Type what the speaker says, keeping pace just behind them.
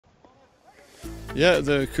Yeah,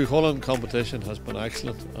 the Chulainn competition has been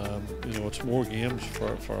excellent. You know, it's more games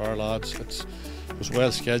for our lads. It was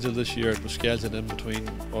well scheduled this year. It was scheduled in between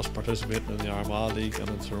us participating in the Armagh League and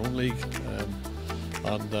in the Tyrone League,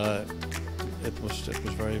 and it was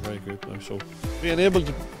very, very good now. So being able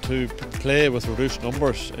to play with reduced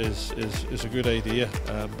numbers is a good idea,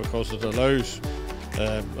 because it allows.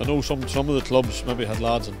 I know some of the clubs maybe had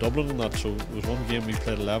lads in Dublin and that, so there was one game we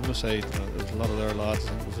played 11-a-side, and there was a lot of their lads, I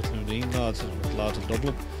think it was the Chulainn lads, and it was lads in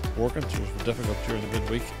Dublin working, so it was difficult during the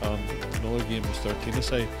midweek, and another game was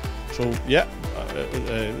 13-a-side. So yeah,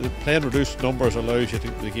 playing reduced numbers allows you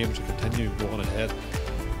the games to continue going ahead.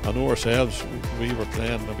 I know ourselves, we were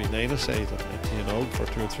playing maybe 9-a-side at Chulainn for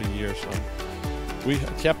 2 or 3 years, and we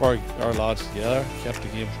kept our lads together, kept the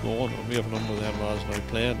games going, and we have a number of them lads now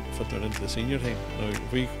playing, filtering into the senior team. Now,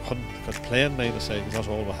 if we hadn't got playing 9-a-side and that's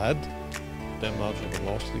all we had, them lads would have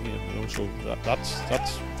lost the game, you know. So that's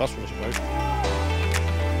what it's about.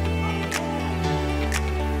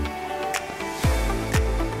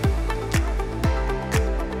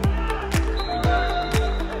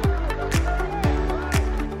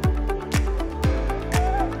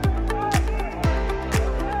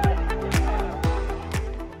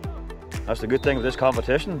 That's the good thing with this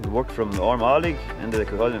competition. We worked from the Armagh League into the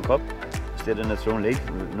Chulainn Cup, stayed in the Tyrone League,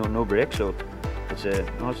 no break, so it's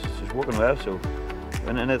just working well. So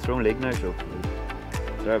we're in the Tyrone League now, so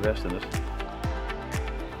we'll try our best in it.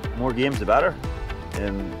 More games the better. Any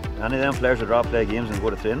of them players would rather play games than go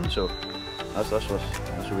to training, so that's what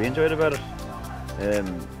we enjoyed about it.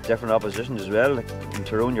 Different oppositions as well. Like in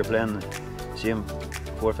Tyrone, you're playing the same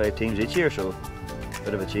 4 or 5 teams each year, so a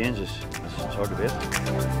bit of a change is hard to beat.